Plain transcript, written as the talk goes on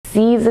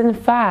Season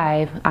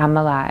 5, I'm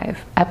Alive.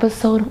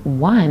 Episode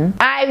 1,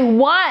 I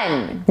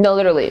won! No,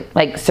 literally,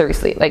 like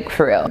seriously, like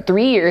for real.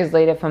 3 years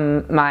later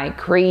from my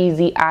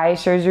crazy eye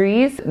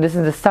surgeries, this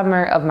is the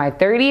summer of my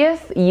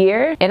 30th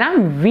year, and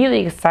I'm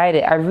really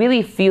excited. I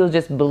really feel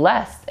just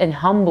blessed and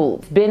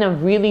humbled. It's been a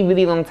really,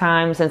 really long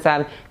time since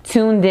I've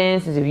tuned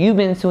in, since you've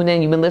been tuned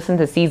in, you've been listening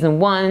to season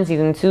 1,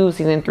 season 2,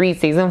 season 3,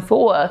 season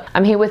 4.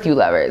 I'm here with you,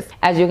 lovers.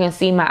 As you can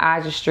see, my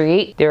eyes are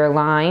straight, there are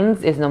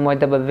lines, it's no more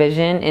double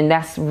vision, and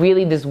that's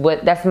really just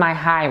that's my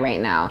high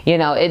right now. You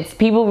know, it's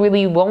people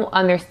really won't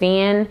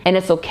understand, and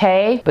it's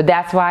okay, but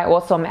that's why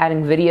also I'm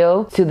adding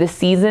video to this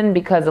season,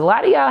 because a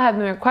lot of y'all have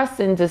been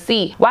requesting to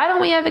see, why don't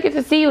we ever get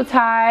to see you,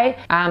 Ty?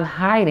 I'm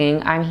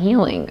hiding, I'm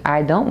healing.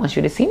 I don't want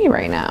you to see me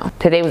right now.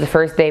 Today was the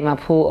first day my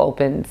pool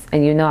opens,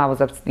 and you know I was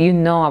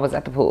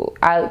at the pool.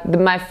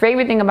 My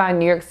favorite thing about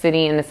New York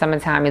City in the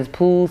summertime is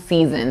pool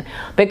season,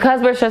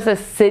 because we're just a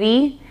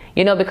city,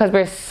 you know, because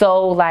we're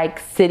so like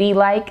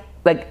city-like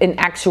in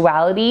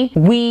actuality,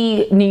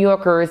 we New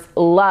Yorkers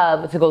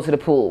love to go to the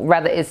pool.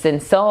 Whether it's in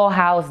Soho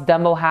House,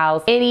 Dumbo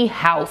House, any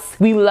house,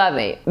 we love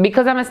it.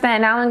 Because I'm a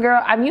Staten Island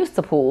girl, I'm used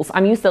to pools.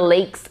 I'm used to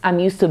lakes, I'm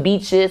used to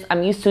beaches,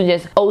 I'm used to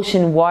just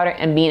ocean water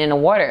and being in the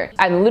water.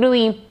 I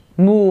literally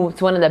moved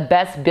to one of the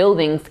best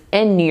buildings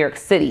in New York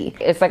City.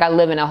 It's like I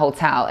live in a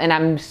hotel, and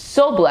I'm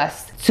so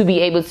blessed to be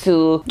able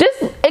to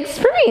just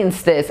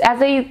experience this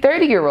as a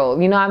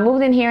 30-year-old. You know, I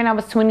moved in here and I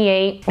was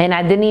 28, and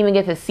I didn't even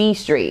get to see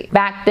straight.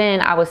 Back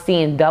then, I was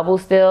seeing double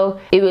still.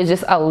 It was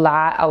just a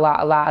lot. I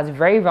was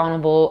very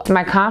vulnerable.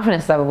 My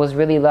confidence level was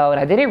really low, and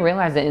I didn't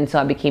realize it until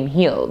I became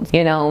healed.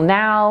 You know,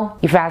 now,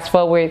 you fast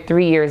forward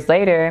 3 years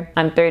later,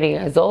 I'm 30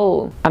 years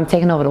old. I'm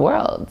taking over the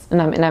world,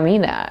 and I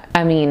mean that.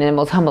 I mean, in the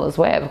most humblest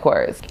way, of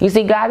course. You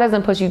see, God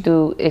doesn't push you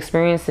through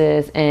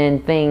experiences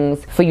and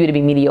things for you to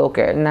be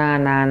mediocre. Nah,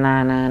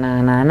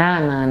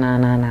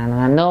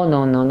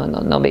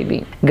 no,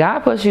 baby. God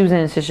puts you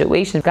in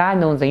situations, God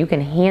knows that you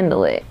can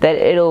handle it, that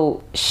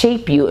it'll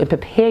shape you and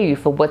prepare you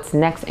for what's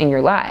next in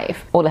your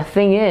life. Well, the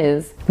thing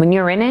is, when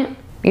you're in it,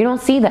 you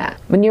don't see that.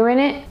 When you're in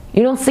it,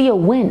 you don't see a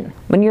win.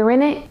 When you're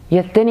in it,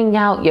 you're thinning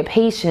out your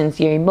patience,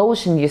 your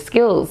emotions, your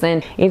skills,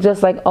 and you're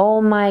just like,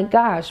 oh my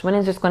gosh, when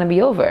is this gonna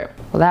be over?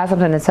 Well, that's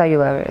something to tell you,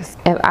 lovers.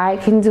 If I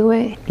can do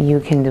it,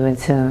 you can do it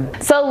too.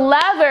 So,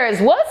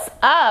 lovers, what's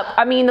up?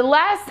 I mean, the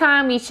last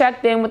time we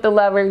checked in with the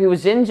lover, he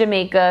was in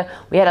Jamaica.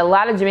 We had a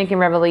lot of Jamaican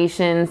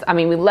revelations. I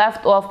mean, we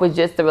left off with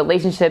just the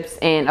relationships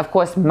and, of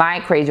course,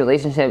 my crazy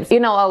relationships. You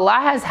know, a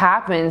lot has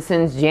happened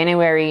since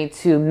January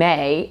to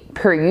May,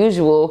 per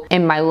usual,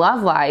 in my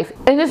love life.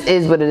 And this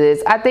is what it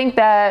is. I think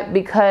that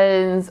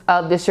because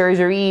of the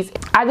surgeries,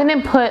 I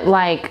didn't put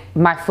like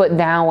my foot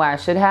down where I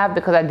should have,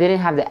 because I didn't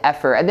have the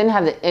effort. I didn't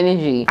have the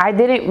energy. I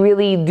didn't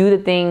really do the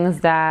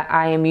things that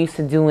I am used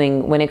to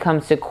doing when it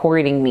comes to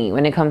courting me,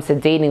 when it comes to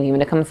dating me,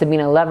 when it comes to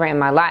being a lover in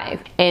my life.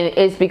 And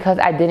it's because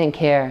I didn't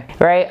care,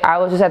 right? I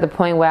was just at the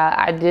point where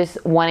I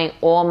just wanted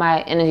all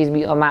my energies to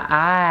be on my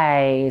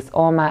eyes,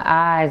 on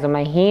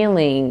my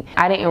healing.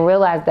 I didn't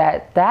realize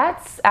that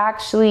that's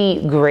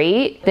actually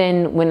great.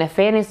 Then when the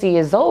fantasy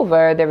is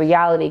over, the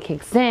reality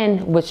kicks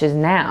in, which is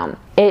now.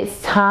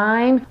 It's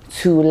time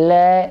to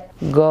let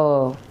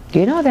go. Do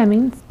you know what that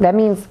means? That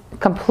means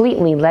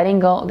completely letting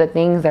go of the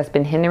things that's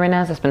been hindering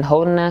us, that's been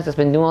holding us, that's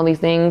been doing all these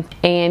things.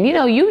 And you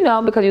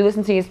know, because you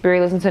listen to your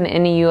spirit, listen to the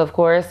inner you, of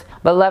course.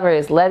 But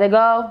lovers, let it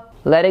go.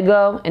 Let it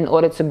go in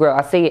order to grow.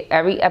 I say it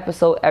every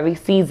episode, every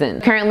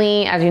season.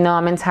 Currently, as you know,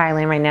 I'm in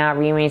Thailand right now. I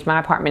rearranged my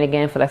apartment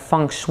again for the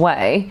feng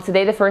shui.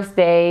 Today, the first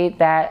day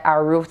that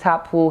our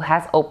rooftop pool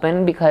has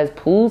opened, because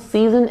pool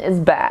season is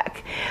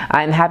back.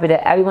 I'm happy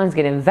that everyone's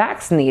getting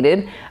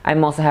vaccinated.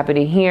 I'm also happy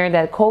to hear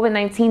that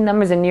COVID-19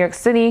 numbers in New York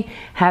City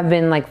have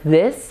been like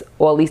this,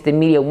 or at least the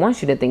media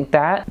wants you to think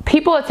that.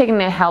 People are taking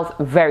their health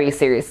very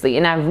seriously,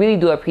 and I really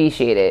do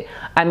appreciate it.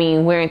 I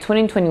mean, we're in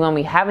 2021,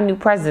 we have a new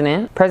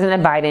president,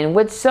 President Biden,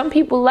 which some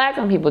people like,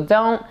 some people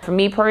don't. For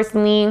me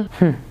personally,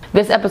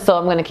 this episode,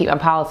 I'm going to keep my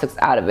politics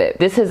out of it.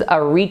 This is a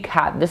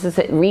recap. This is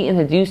to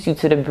reintroduce you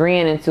to the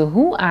brand and to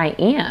who I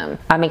am.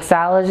 I'm a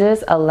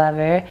mixologist, a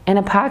lover, and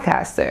a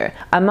podcaster,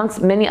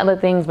 amongst many other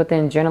things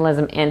within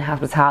journalism and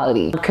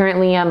hospitality.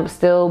 Currently, I'm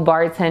still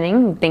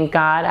bartending. Thank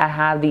God I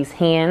have these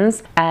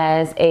hands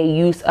as a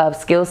use of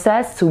skill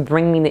sets to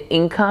bring me the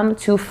income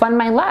to fund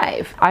my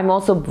life. I'm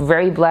also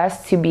very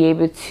blessed to be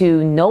able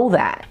to know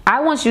that.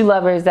 I want you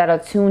lovers that are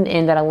tuned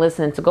in, that are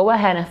listening, to go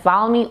ahead and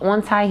follow me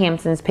on Ty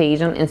Hampton's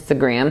page on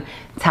Instagram,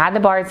 Ty the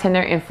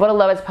Bartender, and For the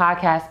Lovers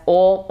Podcast,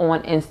 all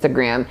on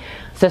Instagram.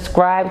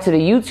 Subscribe to the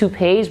YouTube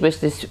page, which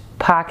this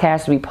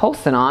podcast will be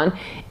posted on.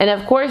 And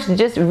of course,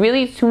 just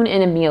really tune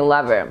in and be a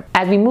lover.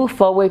 As we move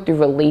forward through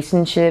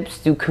relationships,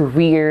 through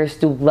careers,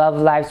 through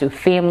love lives, through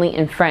family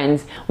and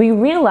friends, we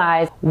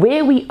realize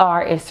where we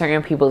are in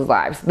certain people's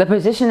lives, the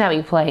position that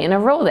we play, and the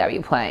role that we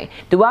play.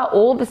 Throughout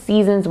all the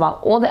seasons,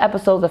 throughout all the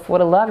episodes of For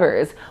the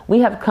Lovers, we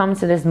have come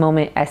to this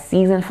moment at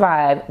season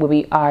 5 where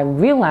we are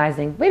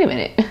realizing, wait a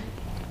minute,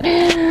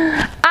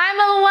 I'm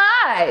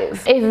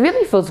alive. It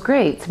really feels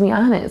great, to be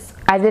honest.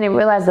 I didn't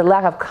realize the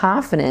lack of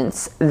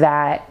confidence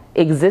that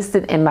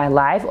existed in my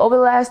life over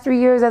the last 3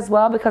 years as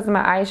well because of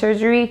my eye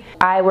surgery.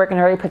 I work in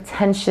a very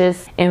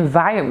pretentious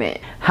environment,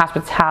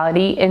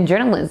 hospitality and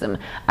journalism.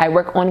 I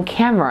work on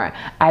camera.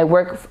 I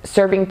work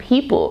serving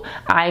people.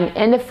 I'm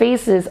in the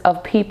faces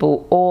of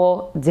people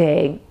all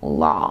day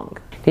long.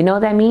 Do you know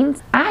what that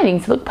means? I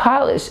need to look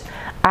polished.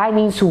 I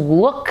need to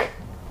look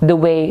the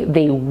way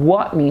they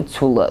want me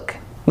to look.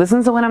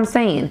 Listen to what I'm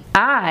saying.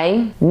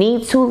 I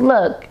need to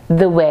look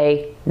the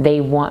way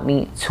they want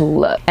me to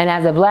look. And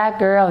as a black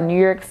girl in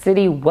New York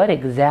City, what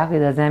exactly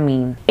does that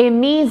mean? It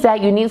means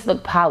that you need to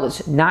look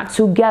polished, not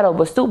too ghetto,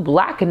 but still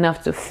black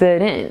enough to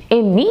fit in.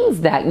 It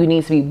means that you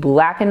need to be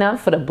black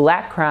enough for the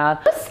black crowd,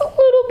 just a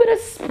little bit of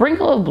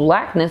sprinkle of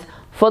blackness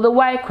for the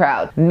white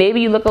crowd.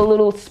 Maybe you look a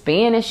little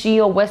Spanishy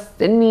or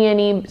West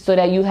Indian-y so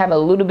that you have a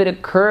little bit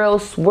of curl,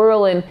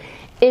 swirl, and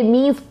it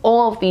means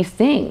all of these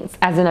things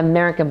as an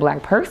American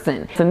black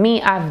person. For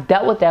me, I've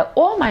dealt with that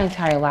all my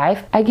entire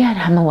life. Again,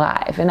 I'm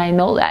alive and I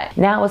know that.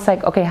 Now it's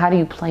like, okay, how do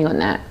you play on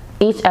that?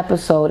 Each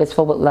episode is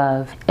filled with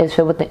love. It's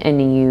filled with the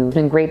inner you. There's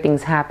been great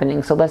things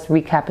happening. So let's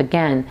recap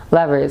again.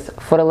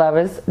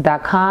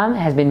 Loversforthelovers.com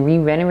has been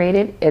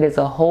re-renovated. It is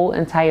a whole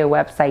entire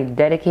website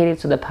dedicated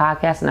to the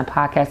podcast and the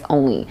podcast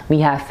only.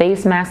 We have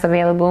face masks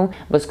available,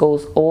 which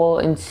goes all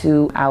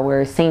into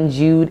our St.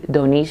 Jude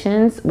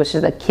donations, which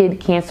is a kid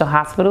cancer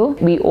hospital.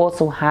 We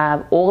also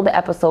have all the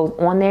episodes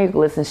on there. You can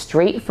listen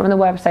straight from the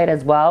website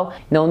as well.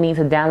 No need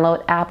to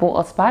download Apple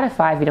or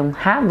Spotify if you don't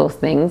have those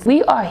things.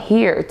 We are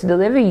here to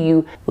deliver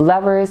you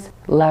lovers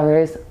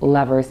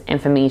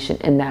information,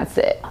 and that's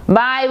it.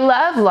 My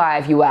love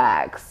life, you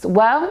ask.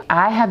 Well,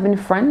 I have been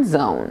friend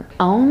zoned.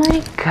 Oh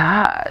my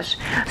gosh.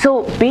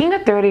 So being a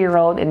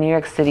 30-year-old in New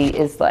York City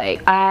is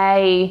like,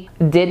 I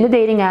did the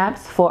dating apps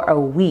for a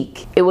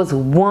week. It was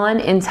one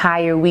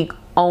entire week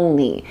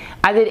only.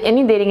 I did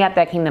any dating app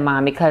that came to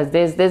mind because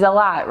there's a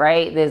lot,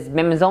 right? There's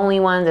members only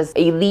ones, there's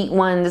elite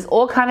ones, there's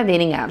all kind of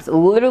dating apps.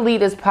 Literally,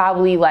 there's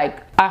probably like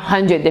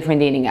 100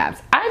 different dating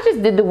apps. I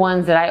just did the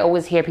ones that I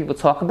always hear people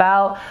talk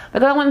about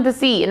because I wanted to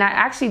see, and I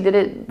actually did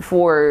it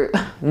for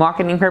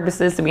marketing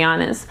purposes, to be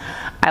honest.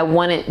 I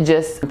wanted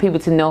just people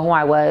to know who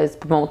I was,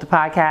 promote the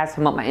podcast,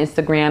 promote my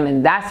Instagram,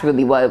 and that's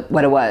really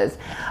what it was.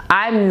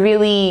 I'm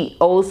really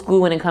old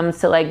school when it comes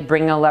to like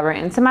bringing a lover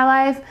into my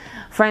life.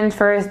 Friends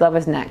first,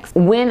 lovers next.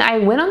 When I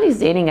went on these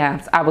dating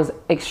apps, I was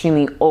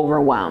extremely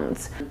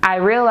overwhelmed. I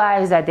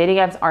realized that dating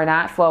apps are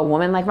not for a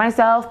woman like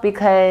myself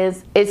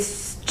because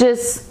it's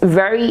just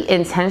very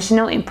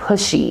intentional and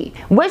pushy,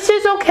 which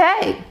is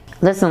okay.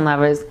 Listen,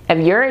 lovers, if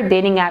you're a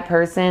dating app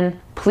person,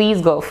 please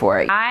go for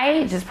it.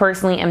 I just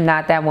personally am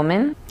not that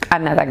woman.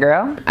 I'm not that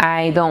girl.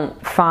 I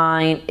don't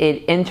find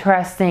it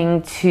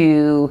interesting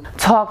to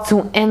talk to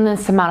an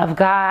endless amount of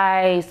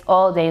guys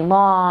all day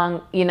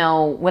long. You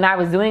know, when I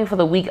was doing it for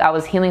the week, I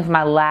was healing from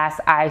my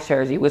last eye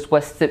surgery, which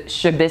was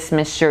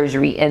strabismus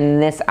surgery in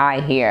this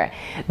eye here.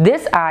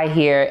 This eye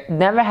here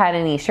never had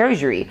any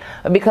surgery,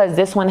 but because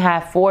this one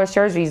had 4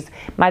 surgeries,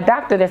 my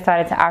doctor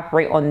decided to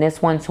operate on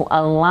this one to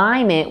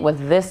align it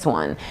with this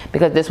one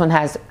because this one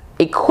has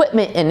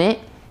equipment in it.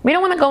 We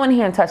don't want to go in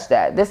here and touch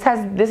that. This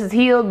is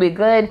healed, we're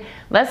good.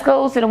 Let's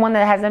go to the one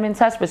that hasn't been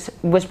touched,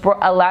 which brought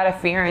a lot of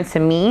fear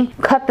into me.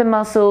 Cut the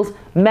muscles,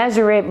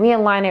 measure it,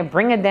 realign it,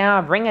 bring it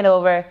down, bring it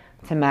over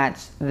to match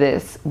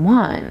this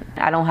one.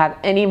 I don't have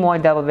any more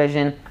double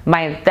vision.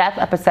 My depth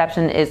of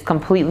perception is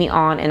completely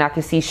on and I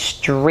can see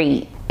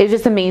straight. It's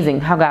just amazing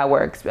how God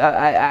works.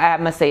 I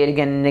must say it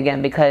again and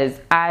again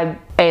because I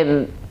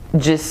am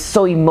just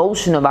so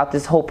emotional about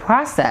this whole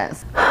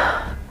process.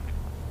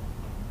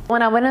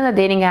 When I went on the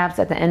dating apps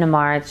at the end of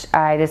March,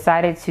 I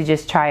decided to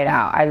just try it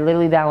out. I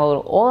literally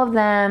downloaded all of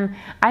them.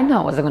 I know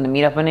I wasn't going to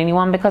meet up with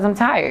anyone because I'm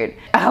tired.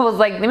 I was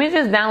like, let me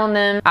just download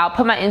them. I'll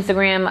put my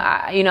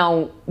Instagram, you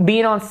know,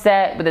 being on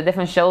set with the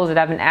different shows that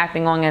I've been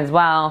acting on as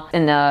well.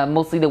 In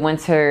mostly the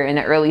winter and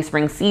the early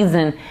spring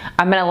season,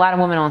 I met a lot of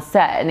women on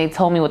set and they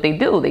told me what they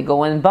do. They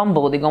go in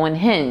Bumble, they go in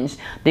Hinge,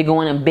 they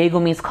go in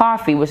Bagel Meets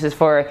Coffee, which is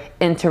for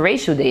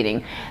interracial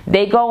dating.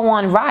 They go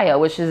on Raya,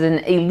 which is an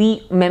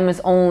elite members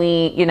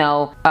only, you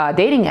know,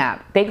 dating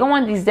app. They go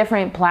on these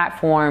different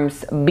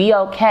platforms,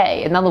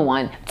 BLK, another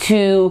one,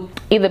 to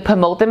either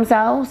promote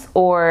themselves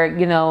or,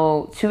 you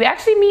know, to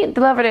actually meet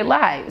the love of their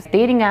lives.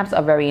 Dating apps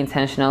are very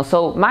intentional.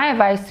 So my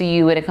advice to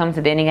you when it comes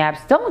to dating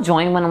apps, don't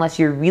join one unless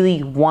you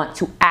really want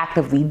to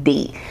actively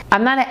date.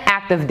 I'm not an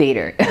active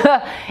dater.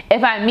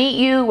 If I meet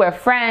you, we're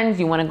friends,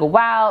 you want to go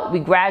out, we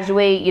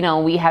graduate, you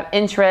know, we have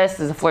interests,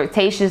 there's a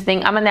flirtatious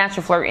thing. I'm a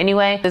natural flirt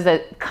anyway. There's a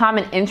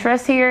common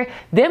interest here,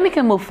 then we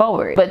can move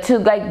forward. But to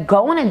like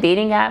go on a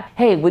dating app,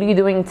 hey, what are you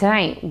doing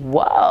tonight?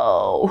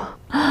 Whoa.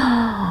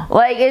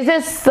 Like, it's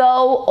just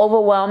so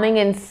overwhelming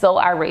and so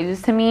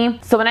outrageous to me.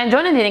 So when I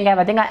joined the dating app,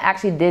 I think I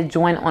actually did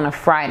join on a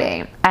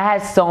Friday. I had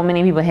so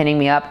many people hitting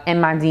me up in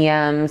my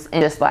DMs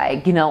and just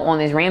like, you know, on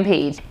this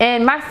rampage.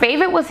 And my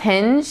favorite was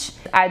Hinge.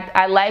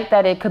 I like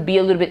that it could be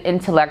a little bit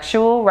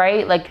intellectual,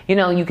 right? Like, you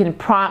know, you can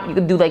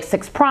do like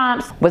 6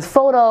 prompts with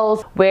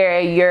photos where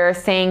you're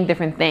saying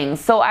different things.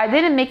 So I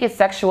didn't make it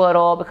sexual at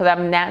all because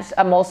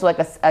I'm also like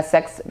a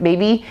sex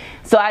baby.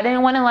 So I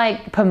didn't want to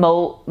like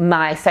promote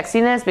my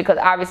sexiness because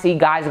obviously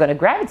guys are going to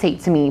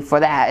gravitate to me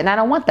for that. And I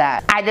don't want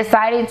that. I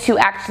decided to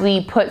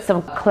actually put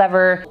some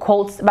clever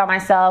quotes about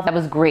myself. That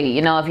was great.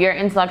 You know, if you're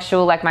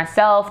intellectual like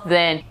myself,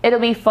 then it'll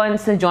be fun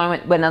to join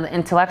with another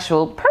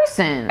intellectual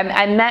person.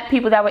 I met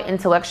people that were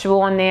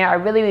intellectual on there. I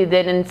really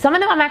did. And some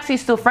of them I'm actually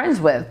still friends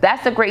with.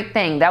 That's a great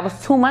thing. That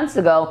was 2 months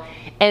ago.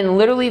 And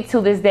literally to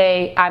this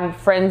day, I'm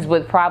friends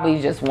with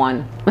probably just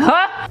one.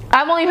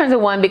 I'm only friends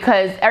with one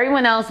because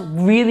everyone else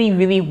really,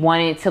 really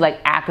wanted to like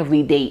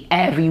actively date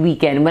every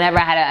weekend whenever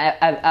I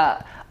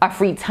had a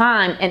free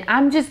time. And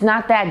I'm just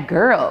not that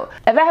girl.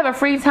 If I have a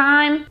free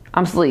time,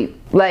 I'm asleep.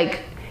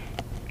 Like,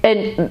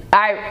 and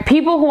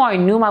people who are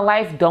new in my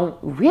life don't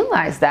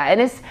realize that. And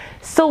it's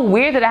so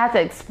weird that I have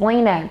to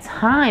explain that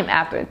time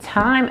after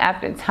time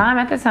after time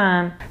after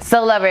time.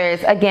 So lovers,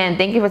 again,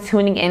 thank you for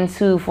tuning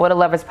into For the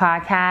Lovers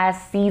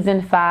Podcast,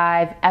 Season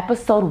 5,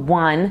 Episode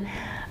 1.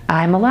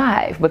 I'm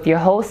Alive with your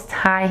host,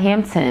 Ty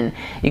Hampton.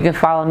 You can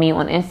follow me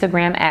on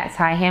Instagram at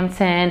Ty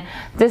Hampton.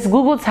 Just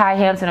Google Ty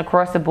Hampton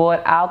across the board.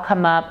 I'll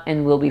come up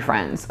and we'll be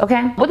friends,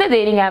 okay? With the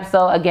dating apps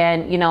though,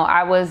 again, you know,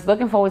 I was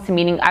looking forward to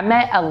meeting. I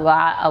met a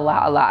lot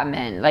of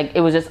men. Like,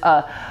 it was just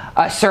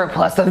a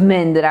surplus of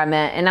men that I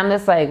met. And I'm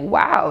just like,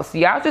 wow, so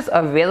y'all just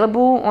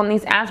available on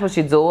these apps with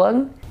your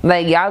dog?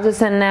 Like, y'all just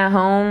sitting at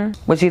home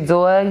with your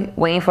dog,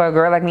 waiting for a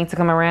girl like me to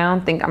come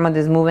around, think I'm gonna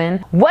just move in?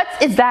 What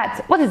is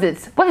that? What is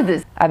this? What is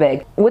this? I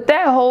beg. With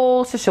that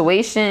whole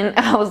situation,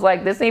 I was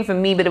like, this ain't for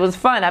me, but it was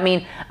fun. I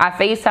mean, I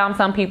FaceTimed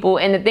some people,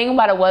 and the thing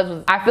about it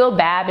was I feel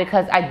bad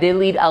because I did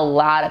lead a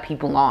lot of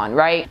people on,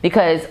 right?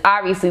 Because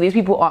obviously these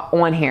people are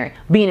on here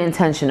being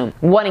intentional,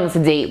 wanting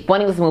to date,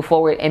 wanting to move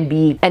forward and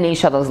be in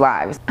each other's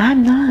lives.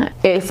 I'm not.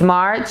 It's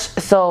March,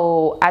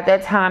 so at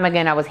that time,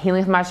 again, I was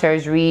healing from my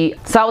surgery.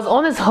 So I was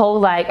on this whole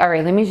like, all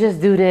right, let me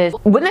just do this.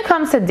 When it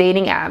comes to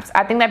dating apps,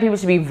 I think that people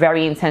should be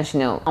very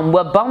intentional.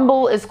 Well,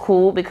 Bumble is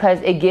cool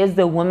because it gives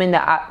the woman the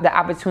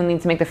opportunity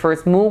to make the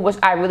first move, which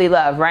I really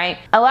love, right?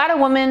 A lot of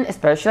women,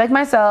 especially like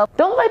myself,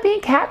 don't like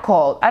being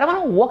catcalled. I don't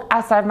want to walk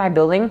outside my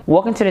building,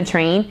 walk into the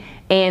train,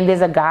 and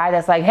there's a guy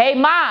that's like, hey,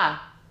 ma,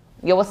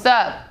 yo, what's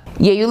up?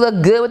 Yeah, you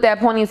look good with that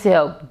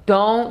ponytail.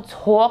 Don't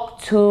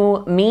talk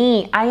to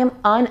me. I am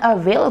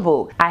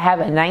unavailable. I have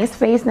a nice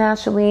face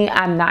naturally.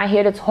 I'm not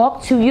here to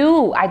talk to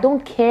you. I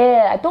don't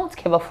care. I don't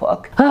give a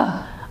fuck.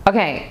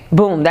 Okay,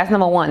 boom, that's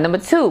number 1. Number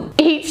 2,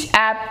 each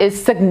app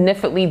is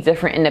significantly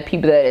different in the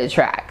people that it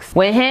attracts.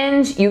 With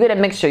Hinge, you get a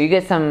mixture. You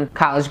get some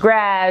college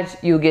grads,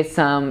 you get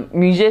some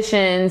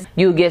musicians,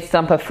 you get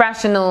some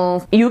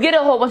professionals, you get a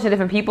whole bunch of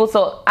different people,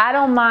 so I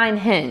don't mind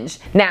Hinge.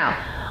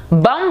 Now,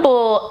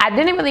 Bumble, I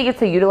didn't really get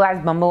to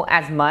utilize Bumble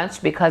as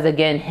much because,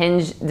 again,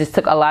 Hinge just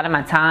took a lot of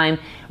my time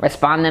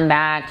responding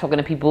back, talking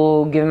to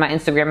people, giving my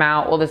Instagram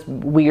out, all this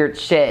weird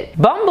shit.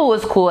 Bumble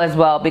is cool as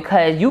well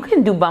because you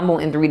can do Bumble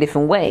in 3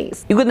 different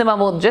ways. You can do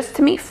Bumble just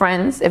to meet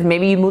friends. If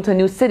maybe you move to a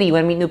new city, you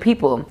want to meet new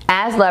people.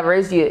 As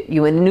lovers,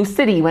 you in a new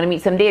city, you want to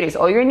meet some daters.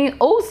 Or you're in the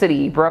old city,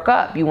 you broke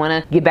up, you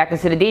want to get back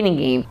into the dating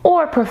game.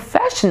 Or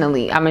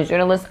professionally, I'm a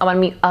journalist, I want to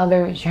meet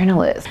other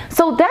journalists.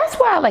 So that's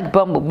why I like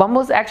Bumble.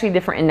 Bumble is actually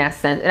different in that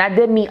sense. And I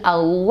did meet a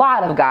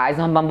lot of guys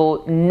on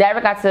Bumble.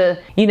 Never got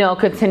to, you know,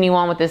 continue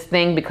on with this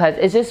thing because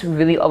it's just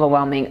really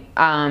overwhelming.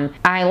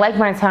 I like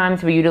my time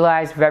to be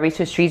utilized very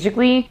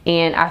strategically,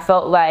 and I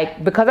felt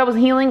like because I was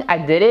healing, I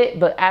did it.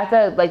 But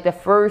after like the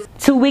first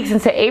 2 weeks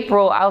into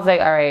April, I was like,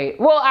 all right,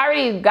 well, I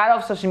already got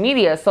off social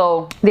media,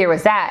 so there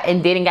was that.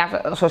 And dating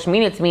after social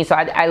media to me, so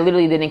I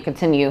literally didn't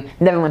continue.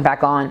 Never went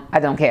back on. I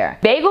don't care.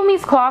 Bagel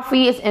Meets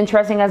Coffee is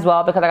interesting as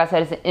well because, like I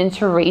said, it's an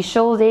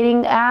interracial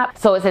dating app,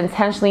 so it's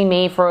intentionally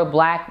made for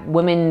Black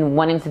women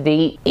wanting to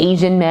date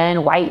Asian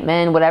men, white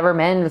men, whatever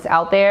men that's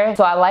out there.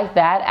 So I like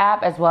that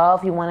app as well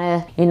if you want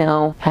to, you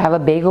know, have a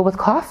bagel with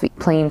coffee.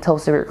 Plain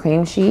toasted with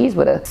cream cheese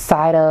with a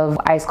side of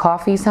iced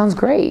coffee sounds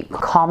great.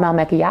 Caramel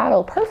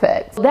macchiato,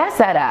 perfect. So that's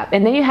that app.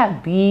 And then you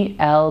have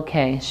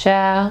BLK.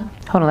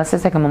 Hold on, let's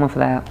just take a moment for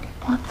that.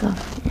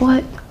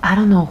 What? I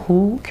don't know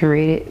who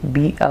created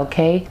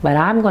BLK, but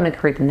I'm going to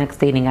create the next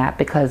dating app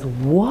because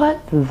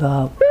what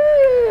the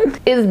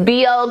is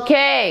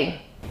BLK?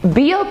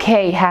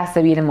 BLK has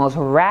to be the most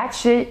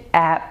ratchet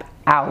app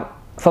out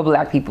for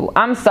Black people.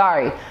 I'm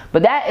sorry,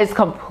 but that is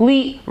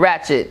complete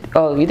ratchet.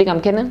 Oh, you think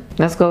I'm kidding?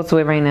 Let's go to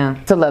it right now.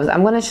 So loves,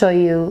 I'm gonna show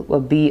you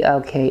what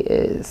BLK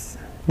is.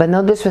 But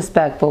no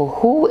disrespect, but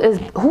who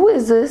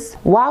is this?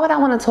 Why would I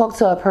want to talk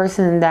to a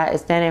person that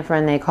is standing in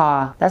front of their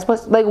car? That's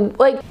what, like,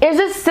 it's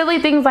just silly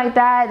things like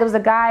that. There was a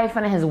guy in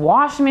front of his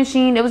washing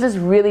machine. It was just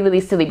really, really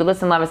silly. But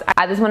listen, lovers,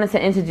 I just wanted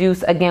to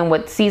introduce again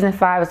what season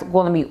 5 is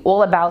going to be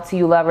all about to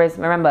you, lovers.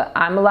 Remember,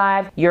 I'm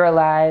alive, you're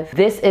alive.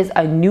 This is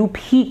a new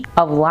peak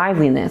of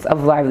liveliness,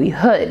 of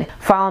livelihood.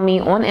 Follow me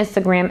on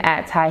Instagram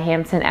at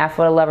TyHampton at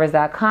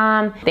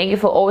ForTheLovers.com. Thank you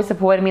for always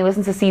supporting me.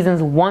 Listen to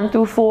seasons 1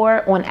 through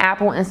 4 on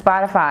Apple and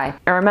Spotify.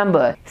 And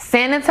remember,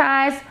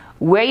 sanitize,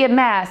 wear your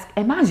mask,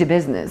 and mind your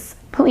business.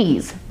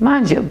 Please,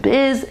 mind your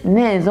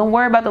business. Don't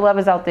worry about the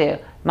lovers out there.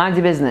 Mind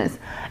your business.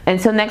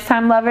 Until next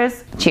time,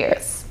 lovers,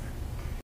 cheers.